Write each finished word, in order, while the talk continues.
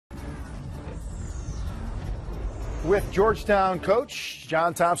With Georgetown coach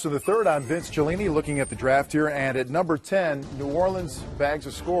John Thompson III, I'm Vince Cellini looking at the draft here. And at number 10, New Orleans bags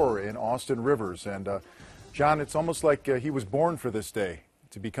a score in Austin Rivers. And, John, it's almost like he was born for this day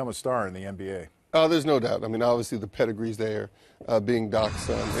to become a star in the NBA. There's no doubt. I mean, obviously the pedigree's there, being Doc's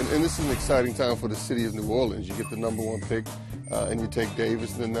son. And this is an exciting time for the city of New Orleans. You get the #1 pick, and you take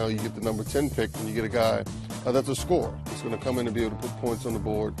Davis, and then now you get the number 10 pick, and you get a guy that's a scorer. That's going to come in and be able to put points on the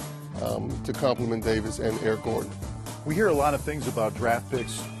board to complement Davis and Eric Gordon. We hear a lot of things about draft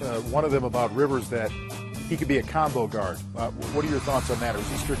picks. One of them about Rivers, that he could be a combo guard. What are your thoughts on that, or is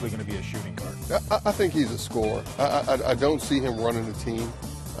he strictly going to be a shooting guard? I think he's a scorer. I don't see him running the team.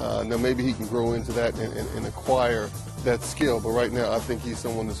 Now maybe he can grow into that and acquire that skill, but right now I think he's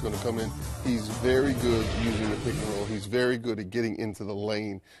someone that's going to come in. He's very good using the pick and roll. He's very good at getting into the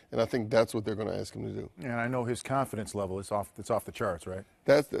lane, and I think that's what they're going to ask him to do. And I know his confidence level is off the charts, right?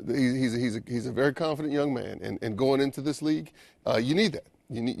 He's a very confident young man, and going into this league, you need that.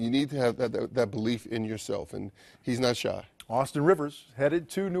 You need to have that belief in yourself, and he's not shy. Austin Rivers headed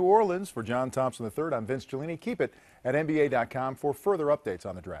to New Orleans. For John Thompson III, I'm Vince Cellini. Keep it at NBA.com for further updates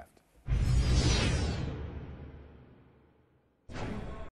on the draft.